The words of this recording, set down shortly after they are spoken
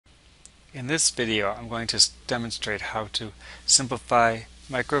In this video, I'm going to demonstrate how to simplify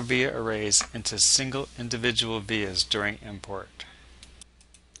microvia arrays into single individual vias during import.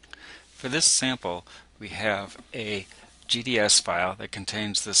 For this sample, we have a GDS file that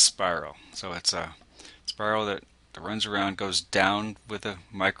contains this spiral. So it's a spiral that runs around, goes down with a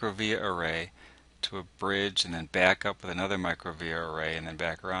microvia array to a bridge, and then back up with another microvia array, and then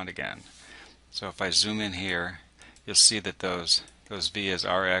back around again. So if I zoom in here, you'll see that those vias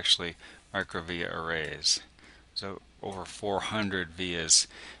are actually microvia arrays. So over 400 vias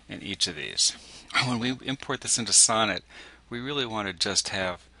in each of these. When we import this into Sonnet, we really want to just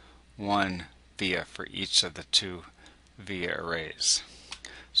have one via for each of the two via arrays.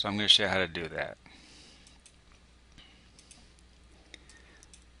 So I'm going to show you how to do that.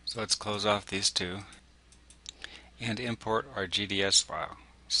 So let's close off these two and import our GDS file.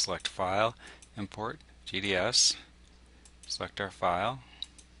 Select File, Import, GDS, select our file.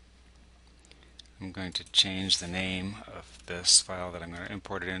 I'm going to change the name of this file that I'm going to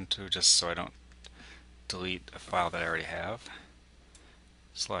import it into just so I don't delete a file that I already have.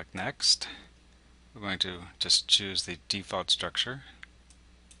 Select Next. We're going to just choose the default structure.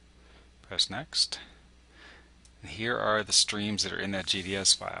 Press Next. And here are the streams that are in that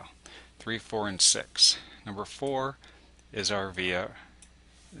GDS file. 3, 4, and 6. Number 4 is our via,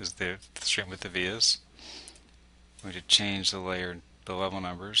 is the stream with the vias. I'm going to change the level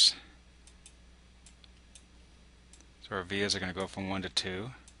numbers. So our vias are going to go from 1 to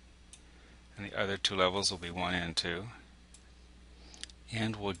 2, and the other two levels will be 1 and 2.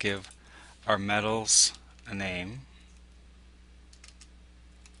 And we'll give our metals a name.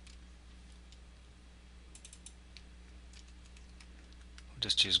 We'll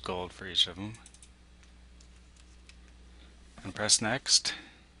just use gold for each of them. And press Next.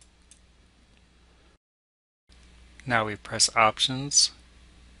 Now we press Options.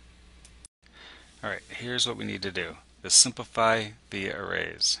 Alright, here's what we need to do. The Simplify via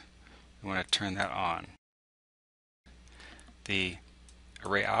Arrays. We want to turn that on. The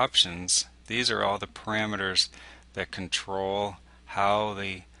array options, these are all the parameters that control how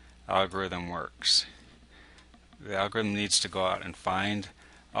the algorithm works. The algorithm needs to go out and find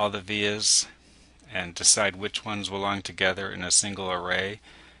all the vias and decide which ones belong together in a single array,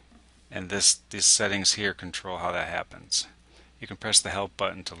 and these settings here control how that happens. You can press the Help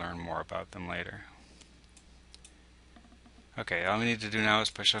button to learn more about them later. Okay, all we need to do now is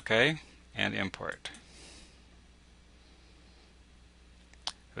push OK and import.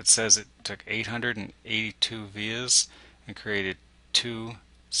 It says it took 882 vias and created 2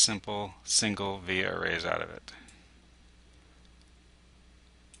 simple single via arrays out of it.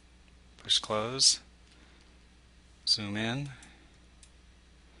 Push close, zoom in,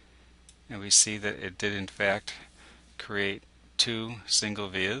 and we see that it did in fact create 2 single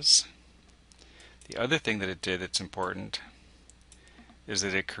vias. The other thing that it did that's important is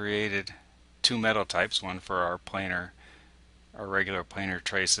that it created 2 metal types, one for our regular planar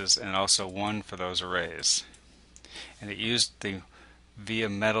traces, and also one for those arrays. And it used the via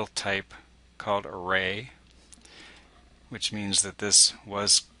metal type called array, which means that this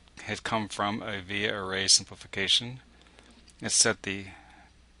had come from a via array simplification. It set the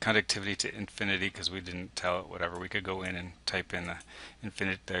conductivity to infinity because we didn't tell it whatever. We could go in and type in the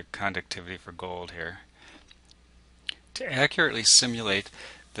conductivity for gold here. To accurately simulate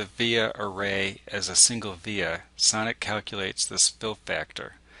the via array as a single via, Sonnet calculates this fill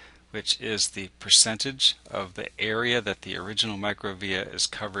factor, which is the percentage of the area that the original microvia is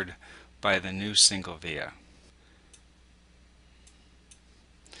covered by the new single via.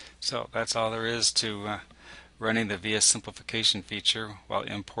 So that's all there is to running the via simplification feature while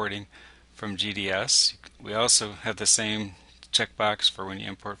importing from GDS. We also have the same checkbox for when you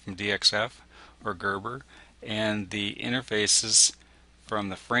import from DXF or Gerber, and the interfaces from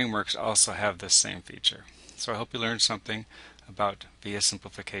the frameworks also have this same feature. So I hope you learned something about via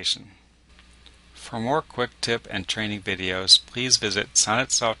simplification. For more quick tip and training videos, please visit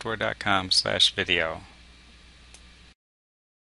sonnetsoftware.com/video.